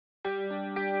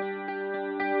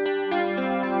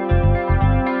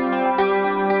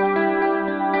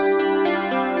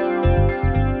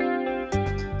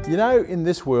know, in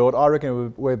this world, I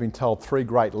reckon we've been told three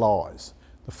great lies.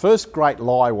 The first great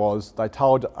lie was they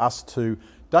told us to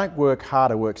don't work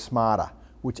harder, work smarter,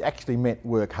 which actually meant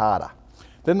work harder.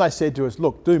 Then they said to us,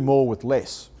 look, do more with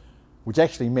less, which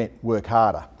actually meant work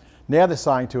harder. Now they're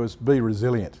saying to us, be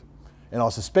resilient. And I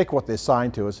suspect what they're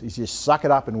saying to us is just suck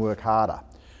it up and work harder.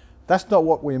 That's not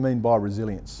what we mean by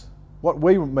resilience. What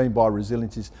we mean by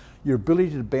resilience is your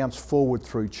ability to bounce forward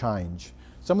through change.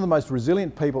 Some of the most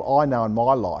resilient people I know in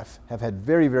my life have had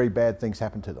very, very bad things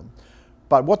happen to them.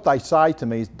 But what they say to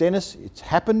me is, Dennis, it's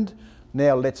happened,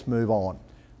 now let's move on.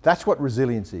 That's what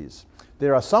resilience is.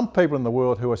 There are some people in the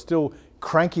world who are still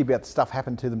cranky about stuff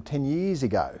happened to them 10 years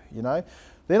ago, you know.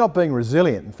 They're not being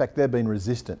resilient, in fact they're being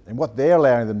resistant. And what they're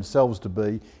allowing themselves to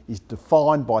be is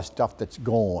defined by stuff that's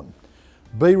gone.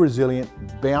 Be resilient,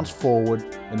 bounce forward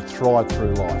and thrive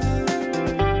through life.